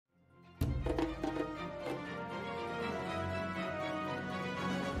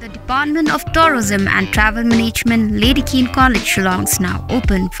The Department of Tourism and Travel Management, Lady Keane College, Shillong is now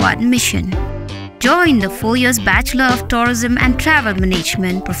open for admission. Join the 4 years Bachelor of Tourism and Travel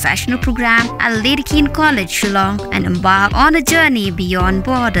Management professional program at Lady Keane College, Shillong and embark on a journey beyond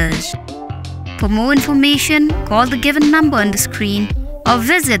borders. For more information, call the given number on the screen or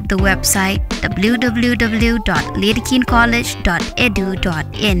visit the website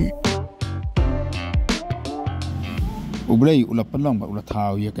www.ladykeencollege.edu.in. Ublay ula palong ba ula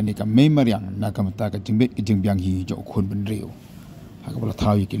thaw ya kanika Meimariang na kamata ka jingbet ki jingbyang hi jo Khunbynriew. Ha ka ula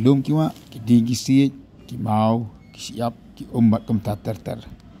thaw ki lum kiwa ki ding ki si ki mau ki siap ki ummat kamta ter.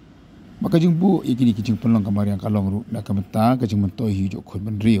 Maka jingbu ikini ki jing palong kamariang kalong ru na kamata ka jing mentoi hi jo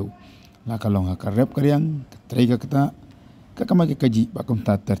Khunbynriew. La kalong ha ka rep karyang ka trei ka kata ka kamai ka kaji ba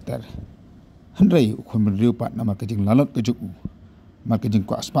kamta ter. Handrai Khunbynriew pat nama ka jing lalot ka jo u. Ma ka jing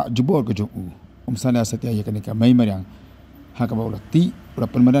ko aspa jubor ka jo u. Sala satya ya kanika Meimariang haka ba ulati ula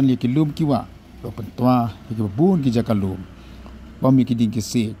pelmadan li kilum kiwa ula Pyntwa ki babun ki jakalum bami ki ding ki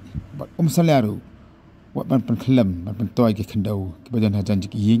se ba salaru wa ban penklam ban Pyntwa ki khandau ki badan hajan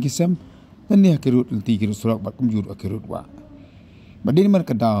ki yin ki sem dan ni hakirut lti ki surak ba kumjur akirut wa badin man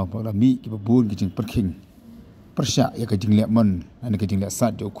kadau ba ula mi ki babun ki jing perking persya ya ka jing le mon an ka jing le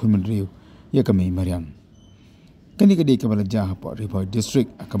sat jo Khunbynriew ya ka Meimariang kani ka de ka balaja pa River District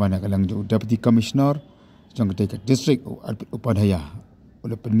akamana kalang jo Deputy Commissioner jong ka district upadhaya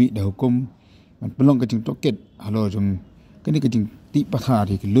ula permi dah hukum man pelong ka jing toket halo jong kani ka jing ti patha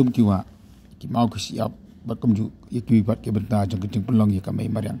ri ki lum kiwa ki mau ki siap ba komju ki bat ke benta jong ka jing pelong ya ka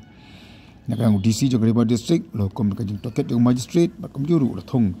Meimariang na ka DC jong River District lo hukum ka jing toket jong magistrate ba komju ru la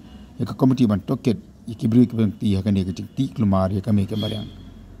thong ya ka committee ban toket ki bri ki benti ya kani ka jing ti klumar ya ka Meimariang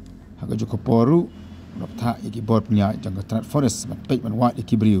ha ka jo ko poru Tha iki board punya jangka Trans Forest baik manwat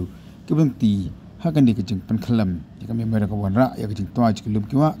iki beriu kebenti hakan di kejing penklam di kami mereka kawan rak ya kejing tua jik lum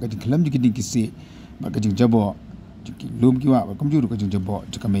kiwa kejing kelam jik ding kisi bak kejing jabo jik lum kiwa bak komjuru kejing jabo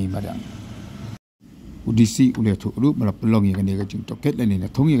jik kami Meimariang udisi uleh tu ru malap pelong ya kani kejing toket dan ni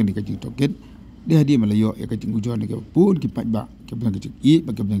thong ya kani kejing toket dia hadi malayo ya kejing ujon ke pun ki pat bak ke bang kejing i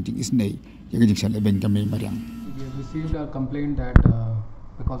bak ke bang jing isnei ya kejing sale ben kami Meimariang. We have received a complaint that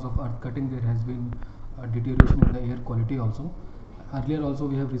because of earth cutting there has been deterioration in the air quality also. Earlier also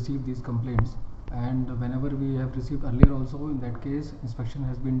we have received these complaints, and whenever we have received earlier also, in that case inspection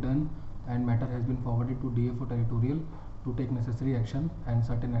has been done and matter has been forwarded to DFO territorial to take necessary action, and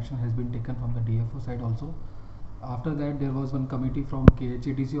certain action has been taken from the DFO side also. After that there was one committee from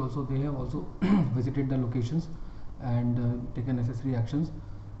KHADC also, they have also visited the locations and taken necessary actions.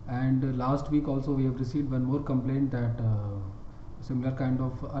 And last week also we have received one more complaint that similar kind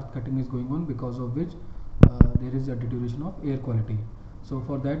of earth cutting is going on, because of which there is a deterioration of air quality. So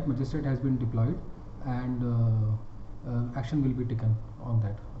for that magistrate has been deployed and action will be taken on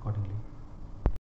that accordingly.